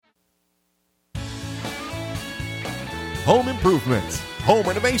home improvements, home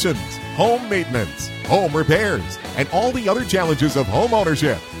renovations, home maintenance, home repairs, and all the other challenges of home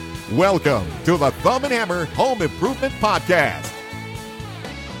ownership. Welcome to the Thumb and Hammer Home Improvement Podcast.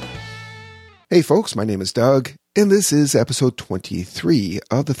 Hey folks, my name is Doug, and this is episode 23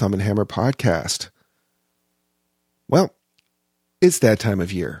 of the Thumb and Hammer Podcast. Well, it's that time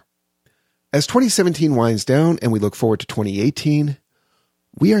of year. As 2017 winds down and we look forward to 2018,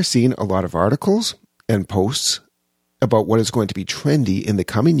 we are seeing a lot of articles and posts about what is going to be trendy in the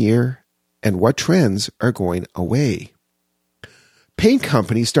coming year and what trends are going away. Paint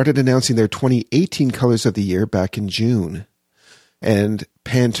companies started announcing their 2018 colors of the year back in June, and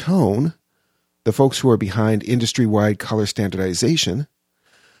Pantone, the folks who are behind industry-wide color standardization,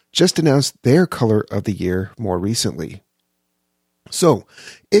 just announced their color of the year more recently. So,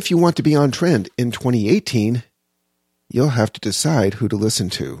 if you want to be on trend in 2018, you'll have to decide who to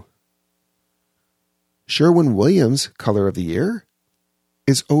listen to. Sherwin-Williams' color of the year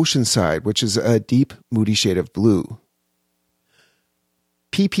is Oceanside, which is a deep, moody shade of blue.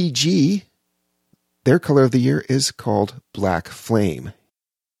 PPG, their color of the year is called Black Flame.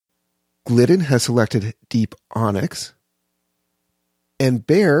 Glidden has selected Deep Onyx. And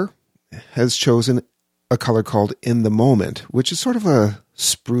Behr has chosen a color called In the Moment, which is sort of a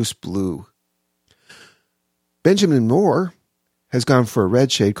spruce blue. Benjamin Moore has gone for a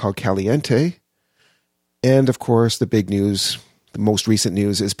red shade called Caliente. And of course, the big news, the most recent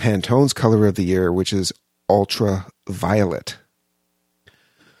news, is Pantone's color of the year, which is Ultra Violet.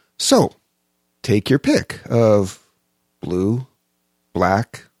 So, take your pick of blue,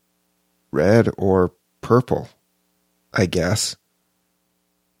 black, red, or purple, I guess.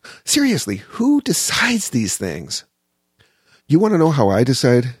 Seriously, who decides these things? You want to know how I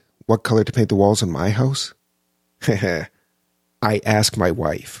decide what color to paint the walls in my house? I ask my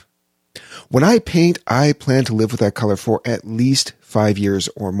wife. When I paint, I plan to live with that color for at least 5 years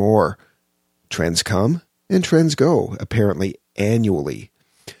or more. Trends come and trends go, apparently annually.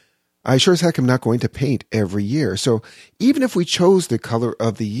 I sure as heck am not going to paint every year. So even if we chose the color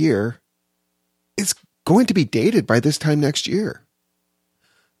of the year, it's going to be dated by this time next year.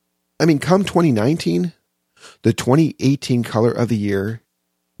 I mean, come 2019, the 2018 color of the year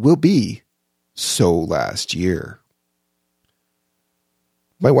will be So Last Year.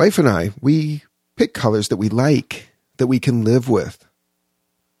 My wife and I, we pick colors that we like, that we can live with.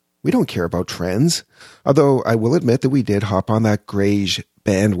 We don't care about trends, although I will admit that we did hop on that grayish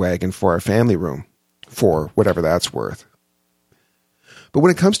bandwagon for our family room, for whatever that's worth. But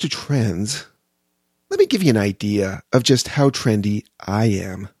when it comes to trends, let me give you an idea of just how trendy I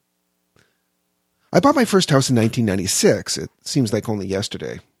am. I bought my first house in 1996. It seems like only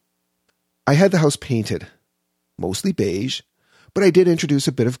yesterday. I had the house painted, mostly beige, but I did introduce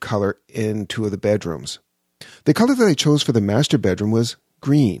a bit of color in 2 of the bedrooms. The color that I chose for the master bedroom was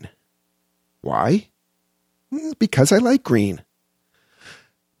green. Why? Because I like green.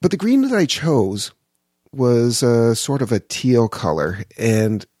 But the green that I chose was sort of a teal color,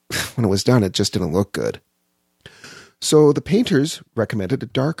 and when it was done, it just didn't look good. So the painters recommended a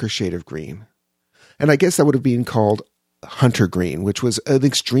darker shade of green. And I guess that would have been called hunter green, which was an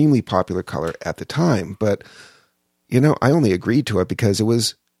extremely popular color at the time. But, I only agreed to it because it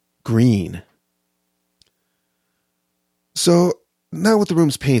was green. So now with the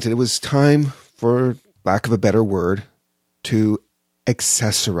rooms painted, it was time, for lack of a better word, to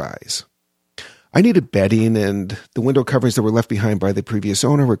accessorize. I needed bedding, and the window coverings that were left behind by the previous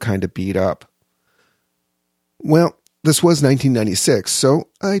owner were kind of beat up. Well, this was 1996, so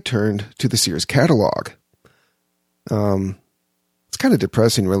I turned to the Sears catalog. It's kind of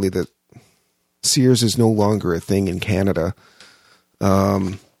depressing, really, that Sears is no longer a thing in Canada.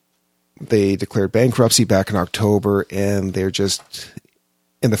 They declared bankruptcy back in October, and they're just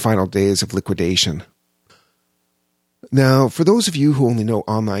in the final days of liquidation. Now, for those of you who only know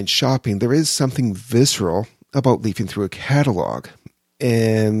online shopping, there is something visceral about leafing through a catalog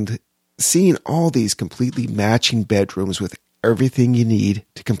and seeing all these completely matching bedrooms with everything you need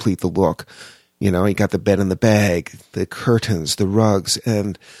to complete the look. You got the bed in the bag, the curtains, the rugs,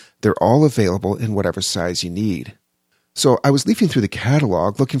 and they're all available in whatever size you need. So I was leafing through the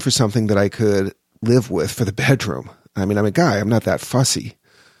catalog looking for something that I could live with for the bedroom. I mean, I'm a guy, I'm not that fussy.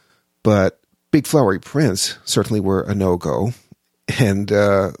 But big flowery prints certainly were a no-go. And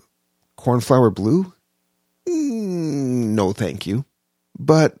cornflower blue? No, thank you.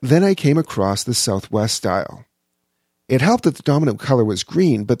 But then I came across the Southwest style. It helped that the dominant color was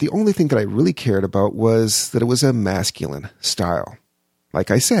green, but the only thing that I really cared about was that it was a masculine style. Like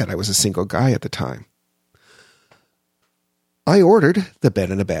I said, I was a single guy at the time. I ordered the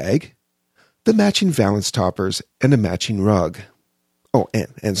bed in a bag, the matching valance toppers, and a matching rug. Oh,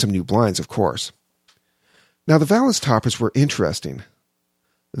 and some new blinds, of course. Now, the valance toppers were interesting.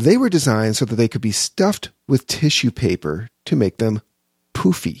 They were designed so that they could be stuffed with tissue paper to make them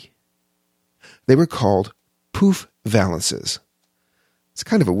poofy. They were called poof valances. It's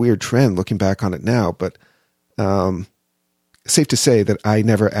kind of a weird trend looking back on it now, but safe to say that I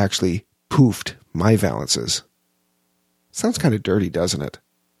never actually poofed my valances. Sounds kind of dirty, doesn't it?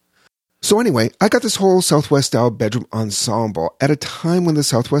 So anyway, I got this whole Southwest style bedroom ensemble at a time when the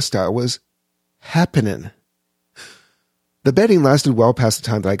Southwest style was happening. The bedding lasted well past the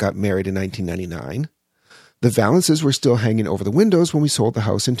time that I got married in 1999. The valances were still hanging over the windows when we sold the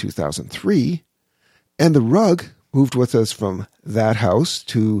house in 2003. And the rug moved with us from that house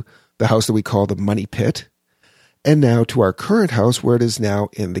to the house that we call the Money Pit, and now to our current house where it is now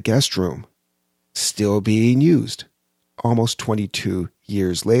in the guest room. Still being used. Almost 22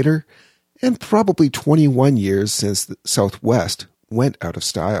 years later, and probably 21 years since the Southwest went out of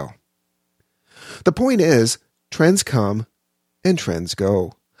style. The point is, trends come and trends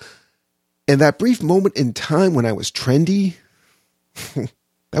go. And that brief moment in time when I was trendy,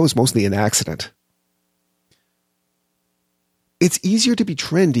 that was mostly an accident. It's easier to be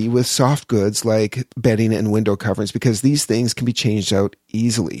trendy with soft goods like bedding and window coverings because these things can be changed out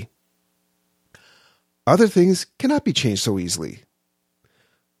easily. Other things cannot be changed so easily.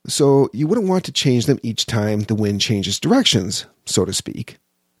 So you wouldn't want to change them each time the wind changes directions, so to speak.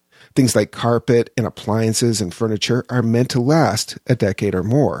 Things like carpet and appliances and furniture are meant to last a decade or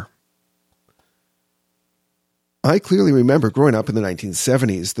more. I clearly remember growing up in the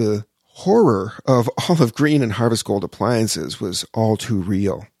 1970s, the horror of olive green and Harvest Gold appliances was all too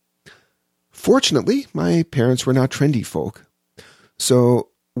real. Fortunately, my parents were not trendy folk. So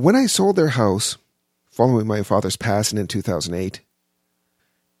when I sold their house, following my father's passing in 2008,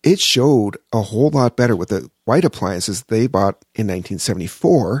 it showed a whole lot better with the white appliances they bought in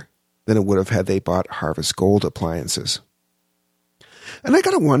 1974 than it would have had they bought Harvest Gold appliances. And I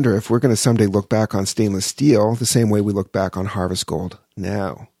gotta wonder if we're going to someday look back on stainless steel the same way we look back on Harvest Gold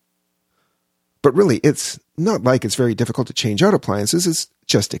now. But really, it's not like it's very difficult to change out appliances. It's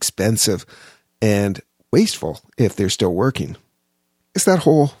just expensive and wasteful if they're still working. It's that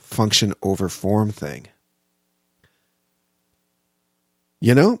whole function over form thing.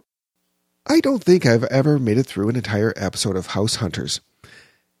 You know, I don't think I've ever made it through an entire episode of House Hunters.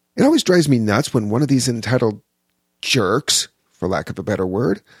 It always drives me nuts when one of these entitled jerks, for lack of a better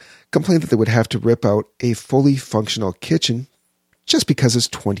word, complain that they would have to rip out a fully functional kitchen just because it's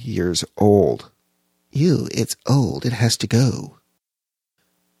 20 years old. Ew, it's old. It has to go.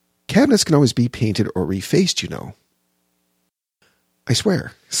 Cabinets can always be painted or refaced, you know. I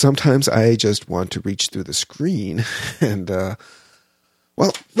swear, sometimes I just want to reach through the screen and,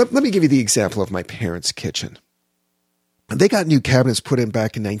 let me give you the example of my parents' kitchen. They got new cabinets put in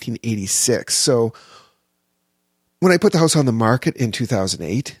back in 1986, so when I put the house on the market in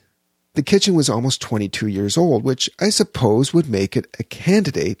 2008, the kitchen was almost 22 years old, which I suppose would make it a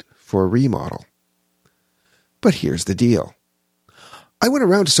candidate for a remodel. But here's the deal. I went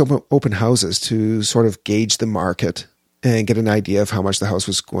around to some open houses to sort of gauge the market and get an idea of how much the house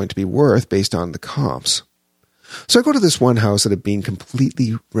was going to be worth based on the comps. So I go to this one house that had been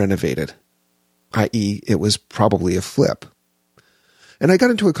completely renovated, i.e., it was probably a flip. And I got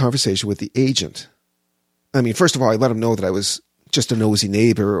into a conversation with the agent. I mean, first of all, I let him know that I was just a nosy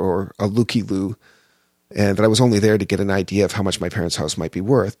neighbor or a looky-loo, and that I was only there to get an idea of how much my parents' house might be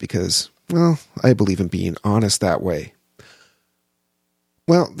worth because, well, I believe in being honest that way.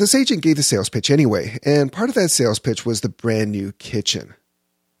 Well, this agent gave the sales pitch anyway, and part of that sales pitch was the brand new kitchen.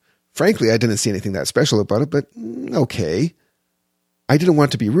 Frankly, I didn't see anything that special about it, but okay. I didn't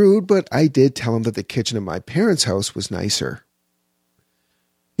want to be rude, but I did tell him that the kitchen in my parents' house was nicer.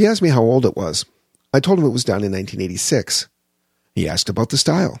 He asked me how old it was. I told him it was done in 1986. He asked about the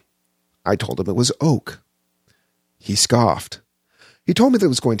style. I told him it was oak. He scoffed. He told me that it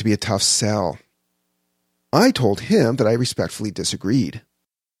was going to be a tough sell. I told him that I respectfully disagreed.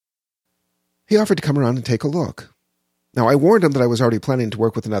 He offered to come around and take a look. Now, I warned him that I was already planning to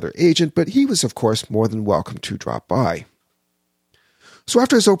work with another agent, but he was, of course, more than welcome to drop by. So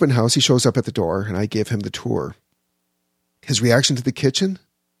after his open house, he shows up at the door, and I give him the tour. His reaction to the kitchen?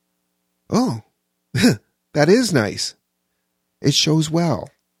 Oh, that is nice. It shows well.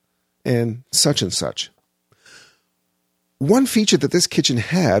 And such. One feature that this kitchen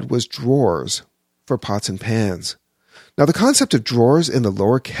had was drawers for pots and pans. Now, the concept of drawers in the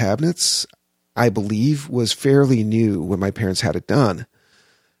lower cabinets, I believe, was fairly new when my parents had it done.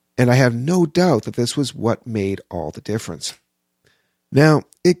 And I have no doubt that this was what made all the difference. Now,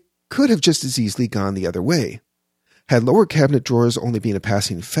 it could have just as easily gone the other way. Had lower cabinet drawers only been a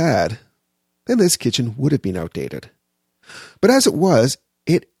passing fad, then this kitchen would have been outdated. But as it was,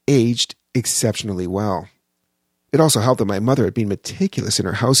 it aged exceptionally well. It also helped that my mother had been meticulous in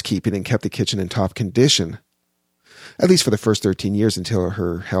her housekeeping and kept the kitchen in top condition, at least for the first 13 years until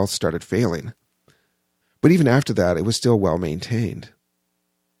her health started failing. But even after that, it was still well maintained.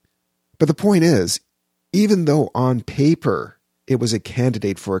 But the point is, even though on paper it was a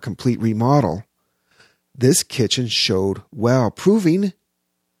candidate for a complete remodel, this kitchen showed well, proving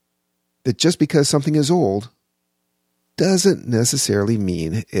that just because something is old doesn't necessarily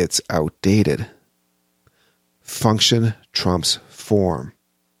mean it's outdated. Function trumps form.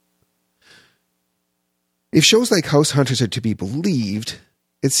 If shows like House Hunters are to be believed,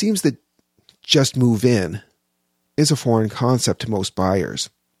 it seems that just move in is a foreign concept to most buyers.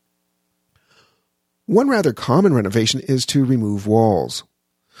 One rather common renovation is to remove walls,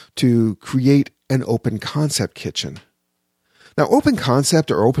 to create an open concept kitchen. Now, open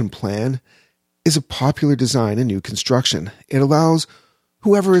concept or open plan is a popular design in new construction. It allows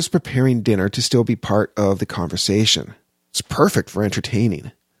whoever is preparing dinner to still be part of the conversation. It's perfect for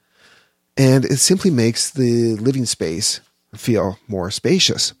entertaining. And it simply makes the living space feel more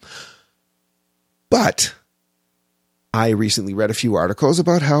spacious. But I recently read a few articles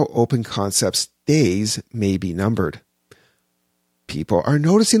about how open concepts days may be numbered. People are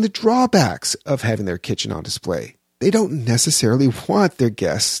noticing the drawbacks of having their kitchen on display. They don't necessarily want their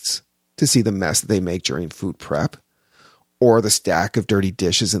guests to see the mess that they make during food prep, or the stack of dirty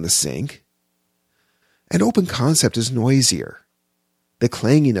dishes in the sink. An open concept is noisier. The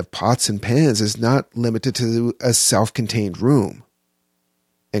clanging of pots and pans is not limited to a self-contained room.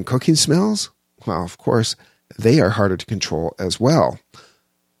 And cooking smells? Well, of course, they are harder to control as well.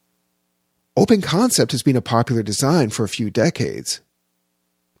 Open concept has been a popular design for a few decades.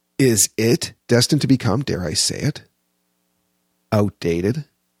 Is it destined to become, dare I say it, outdated?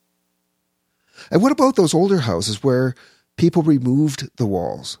 And what about those older houses where people removed the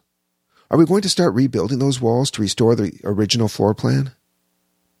walls? Are we going to start rebuilding those walls to restore the original floor plan?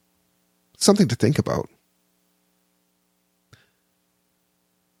 Something to think about.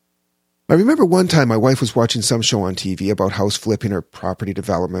 I remember one time my wife was watching some show on TV about house flipping or property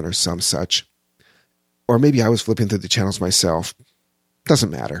development or some such. Or maybe I was flipping through the channels myself. Doesn't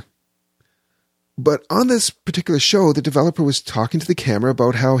matter. But on this particular show, the developer was talking to the camera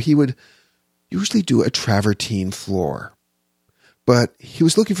about how he would usually do a travertine floor. But he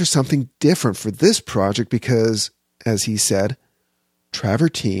was looking for something different for this project because, as he said,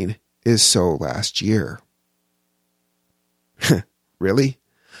 travertine is so last year. Really?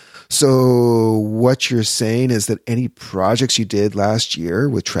 So what you're saying is that any projects you did last year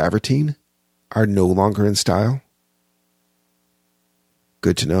with travertine are no longer in style?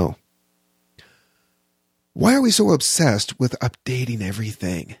 Good to know. Why are we so obsessed with updating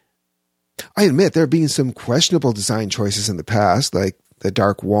everything? I admit there have been some questionable design choices in the past, like the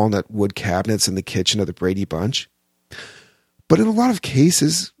dark walnut wood cabinets in the kitchen of the Brady Bunch. But in a lot of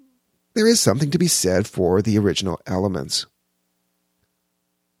cases, there is something to be said for the original elements.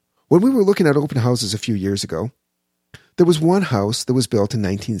 When we were looking at open houses a few years ago, there was one house that was built in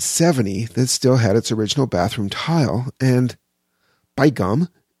 1970 that still had its original bathroom tile, and by gum,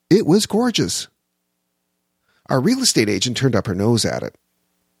 it was gorgeous. Our real estate agent turned up her nose at it.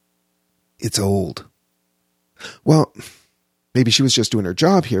 It's old. Well, maybe she was just doing her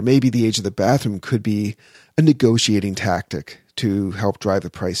job here. Maybe the age of the bathroom could be a negotiating tactic to help drive the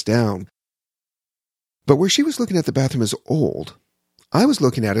price down. But where she was looking at the bathroom as old, I was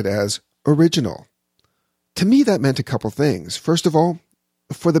looking at it as original. To me, that meant a couple things. First of all,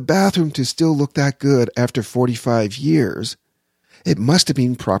 for the bathroom to still look that good after 45 years, it must have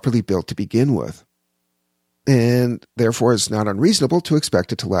been properly built to begin with. And therefore, it's not unreasonable to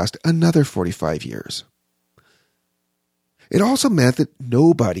expect it to last another 45 years. It also meant that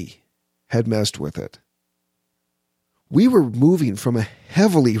nobody had messed with it. We were moving from a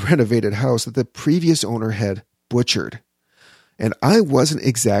heavily renovated house that the previous owner had butchered, and I wasn't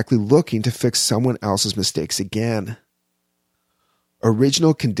exactly looking to fix someone else's mistakes again.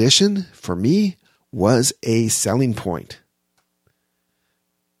 Original condition, for me, was a selling point.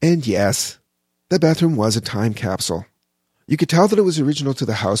 And yes, the bathroom was a time capsule. You could tell that it was original to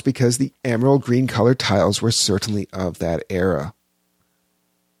the house because the emerald green colored tiles were certainly of that era.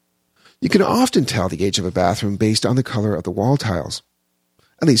 You can often tell the age of a bathroom based on the color of the wall tiles,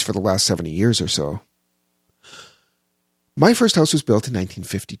 at least for the last 70 years or so. My first house was built in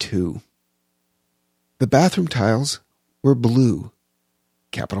 1952. The bathroom tiles were blue.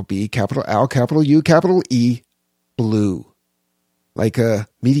 Capital B, capital L, capital U, capital E, blue. like a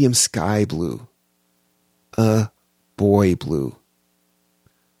medium sky blue, a boy blue.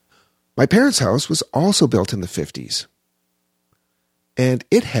 My parents' house was also built in the 50s, and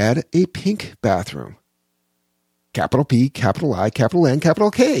it had a pink bathroom. Capital P, capital I, capital N,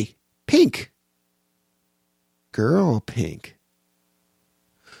 capital K. Pink. Girl pink.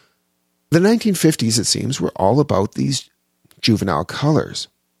 The 1950s, it seems, were all about these juvenile colors.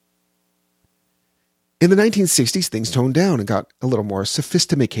 In the 1960s, things toned down and got a little more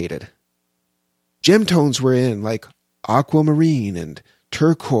sophisticated. Gem tones were in, like aquamarine and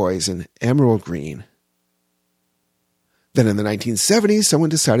turquoise and emerald green. Then in the 1970s, someone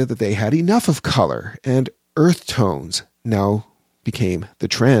decided that they had enough of color, and earth tones now became the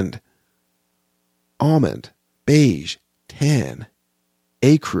trend. Almond, beige, tan,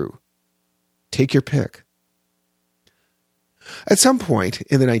 ecru. Take your pick. At some point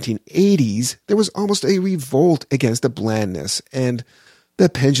in the 1980s, there was almost a revolt against the blandness, and the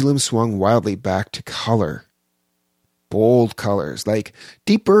pendulum swung wildly back to color. Bold colors like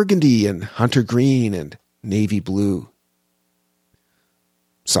deep burgundy and hunter green and navy blue.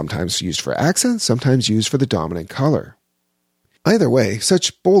 Sometimes used for accents, sometimes used for the dominant color. Either way,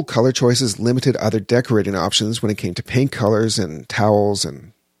 such bold color choices limited other decorating options when it came to paint colors and towels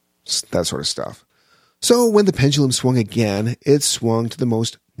and that sort of stuff. So when the pendulum swung again, it swung to the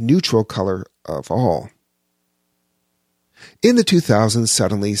most neutral color of all. In the 2000s,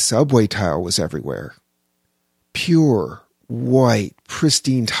 suddenly subway tile was everywhere. Pure, white,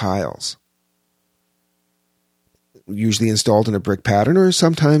 pristine tiles. Usually installed in a brick pattern or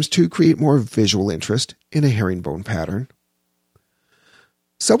sometimes to create more visual interest in a herringbone pattern.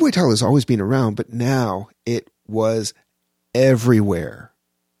 Subway tile has always been around, but now it was everywhere.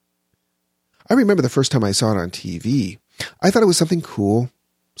 I remember the first time I saw it on TV. I thought it was something cool,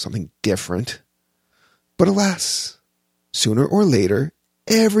 something different. But alas, sooner or later,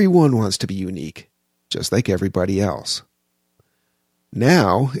 everyone wants to be unique, just like everybody else.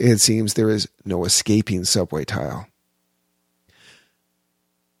 Now, it seems there is no escaping subway tile.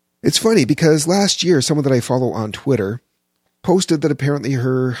 It's funny because last year, someone that I follow on Twitter posted that apparently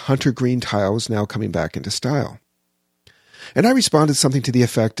her hunter green tile was now coming back into style. And I responded something to the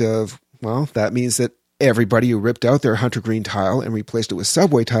effect of, well, that means that everybody who ripped out their hunter green tile and replaced it with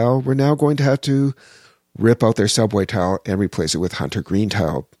subway tile were now going to have to rip out their subway tile and replace it with hunter green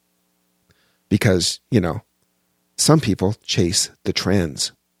tile. Because, some people chase the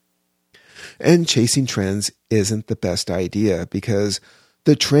trends. And chasing trends isn't the best idea because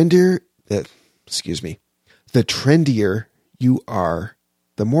the trendier you are,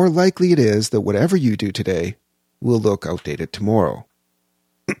 the more likely it is that whatever you do today will look outdated tomorrow.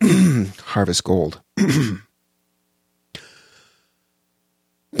 Harvest Gold.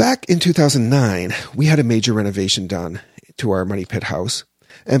 Back in 2009, we had a major renovation done to our Money Pit house,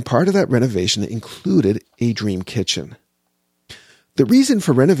 and part of that renovation included a dream kitchen. The reason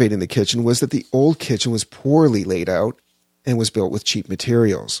for renovating the kitchen was that the old kitchen was poorly laid out and was built with cheap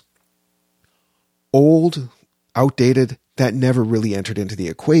materials. Old, outdated, that never really entered into the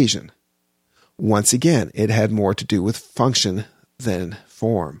equation. Once again, it had more to do with function than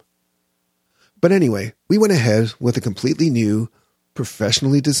form. But anyway, we went ahead with a completely new,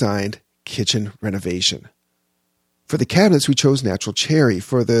 professionally designed kitchen renovation. For the cabinets, we chose natural cherry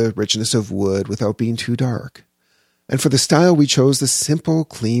for the richness of wood without being too dark. And for the style, we chose the simple,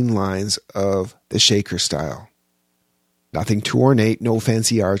 clean lines of the shaker style. Nothing too ornate, no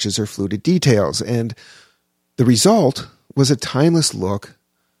fancy arches or fluted details, and the result was a timeless look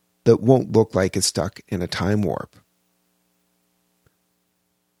that won't look like it's stuck in a time warp.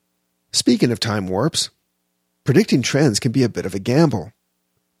 Speaking of time warps, predicting trends can be a bit of a gamble.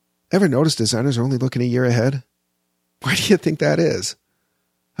 Ever notice designers are only looking a year ahead? Why do you think that is?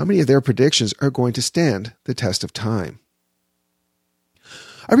 How many of their predictions are going to stand the test of time?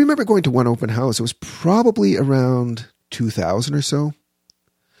 I remember going to one open house. It was probably around 2000 or so.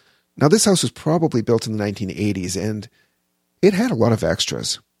 Now, this house was probably built in the 1980s, and it had a lot of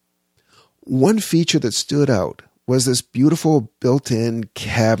extras. One feature that stood out was this beautiful built-in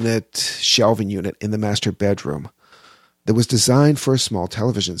cabinet shelving unit in the master bedroom that was designed for a small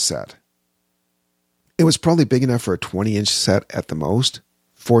television set. It was probably big enough for a 20-inch set at the most.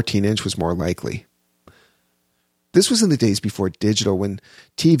 14-inch was more likely. This was in the days before digital, when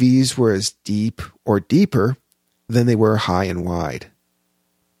TVs were as deep or deeper than they were high and wide.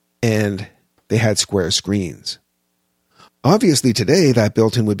 And they had square screens. Obviously today, that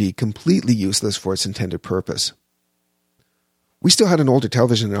built-in would be completely useless for its intended purpose. We still had an older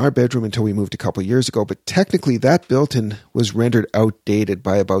television in our bedroom until we moved a couple years ago, but technically that built-in was rendered outdated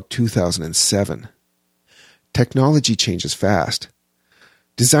by about 2007. Technology changes fast,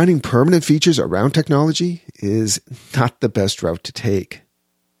 Designing permanent features around technology is not the best route to take.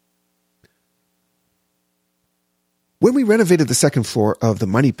 When we renovated the second floor of the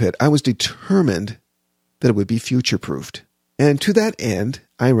Money Pit, I was determined that it would be future-proofed. And to that end,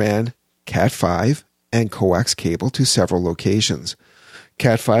 I ran Cat5 and coax cable to several locations.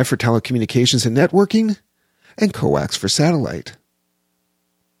 Cat5 for telecommunications and networking, and coax for satellite.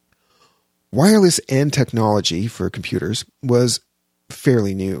 Wireless and technology for computers was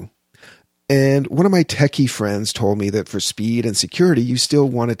fairly new. And one of my techie friends told me that for speed and security, you still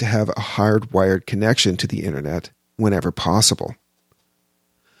wanted to have a hardwired connection to the internet whenever possible.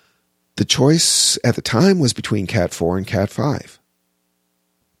 The choice at the time was between Cat4 and Cat5.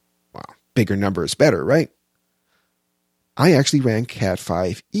 Well, bigger number is better, right? I actually ran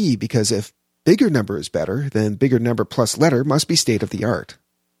Cat5e because if bigger number is better, then bigger number plus letter must be state-of-the-art.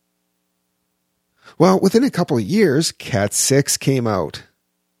 Well, within a couple of years, Cat6 came out.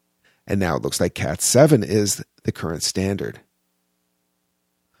 And now it looks like Cat7 is the current standard.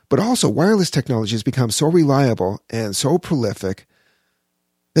 But also, wireless technology has become so reliable and so prolific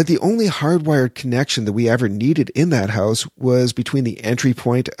that the only hardwired connection that we ever needed in that house was between the entry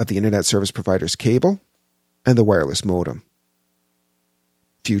point of the internet service provider's cable and the wireless modem.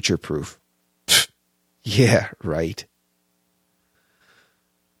 Future-proof. Yeah, right.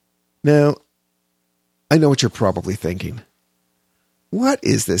 Now, I know what you're probably thinking. What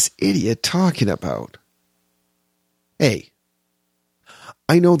is this idiot talking about? Hey,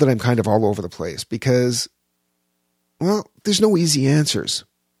 I know that I'm kind of all over the place because, well, there's no easy answers.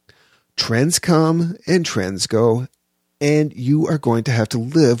 Trends come and trends go, and you are going to have to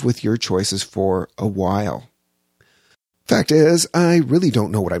live with your choices for a while. Fact is, I really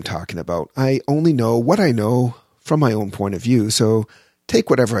don't know what I'm talking about. I only know what I know from my own point of view, so take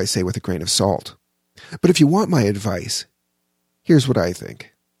whatever I say with a grain of salt. But if you want my advice, here's what I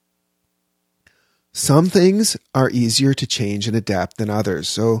think. Some things are easier to change and adapt than others,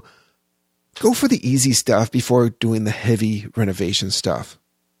 so go for the easy stuff before doing the heavy renovation stuff.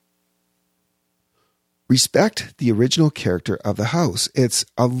 Respect the original character of the house. It's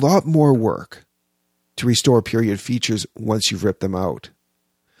a lot more work to restore period features once you've ripped them out.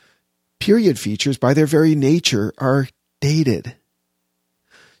 Period features, by their very nature, are dated.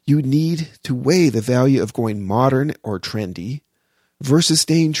 You need to weigh the value of going modern or trendy versus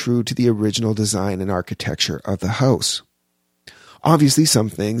staying true to the original design and architecture of the house. Obviously, some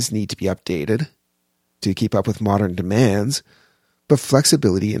things need to be updated to keep up with modern demands, but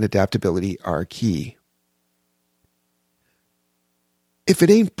flexibility and adaptability are key. If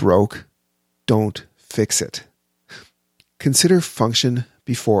it ain't broke, don't fix it. Consider function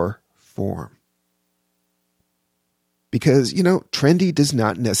before form. Because, trendy does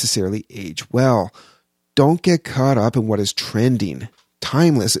not necessarily age well. Don't get caught up in what is trending.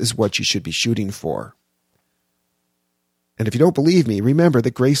 Timeless is what you should be shooting for. And if you don't believe me, remember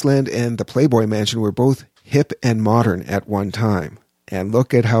that Graceland and the Playboy Mansion were both hip and modern at one time. And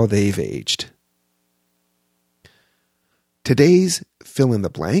look at how they've aged. Today's fill in the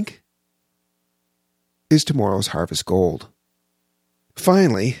blank is tomorrow's harvest gold.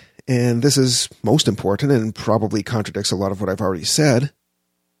 Finally, and this is most important and probably contradicts a lot of what I've already said,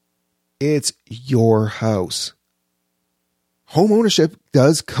 it's your house. Home ownership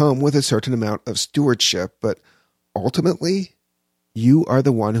does come with a certain amount of stewardship, but ultimately, you are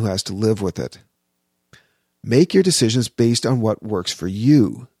the one who has to live with it. Make your decisions based on what works for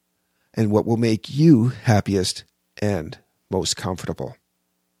you and what will make you happiest and most comfortable.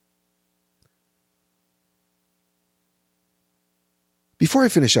 Before I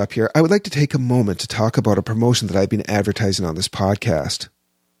finish up here, I would like to take a moment to talk about a promotion that I've been advertising on this podcast.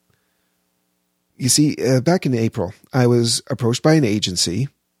 You see, back in April, I was approached by an agency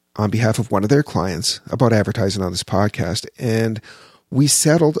on behalf of one of their clients about advertising on this podcast, and we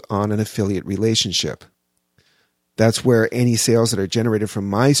settled on an affiliate relationship. That's where any sales that are generated from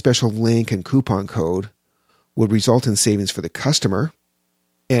my special link and coupon code would result in savings for the customer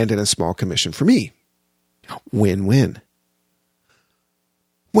and in a small commission for me. Win-win.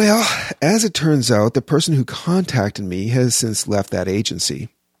 Well, as it turns out, the person who contacted me has since left that agency,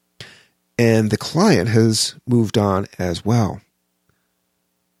 and the client has moved on as well.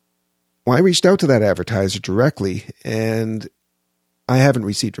 Well, I reached out to that advertiser directly, and I haven't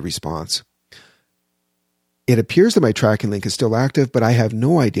received a response. It appears that my tracking link is still active, but I have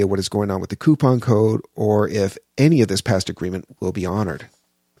no idea what is going on with the coupon code or if any of this past agreement will be honored.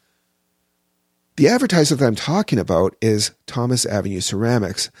 The advertiser that I'm talking about is Thomas Avenue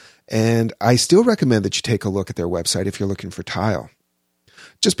Ceramics, and I still recommend that you take a look at their website if you're looking for tile.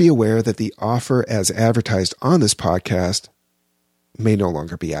 Just be aware that the offer as advertised on this podcast may no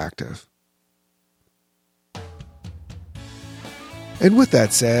longer be active. And with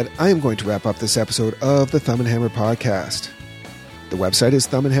that said, I am going to wrap up this episode of the Thumb and Hammer podcast. The website is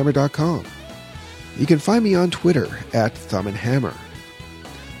thumbandhammer.com. You can find me on Twitter at Thumb and Hammer.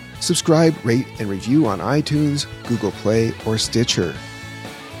 Subscribe, rate, and review on iTunes, Google Play, or Stitcher.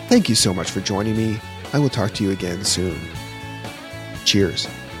 Thank you so much for joining me. I will talk to you again soon. Cheers.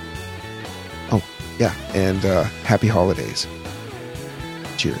 Oh, yeah, and happy holidays.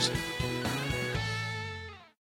 Cheers.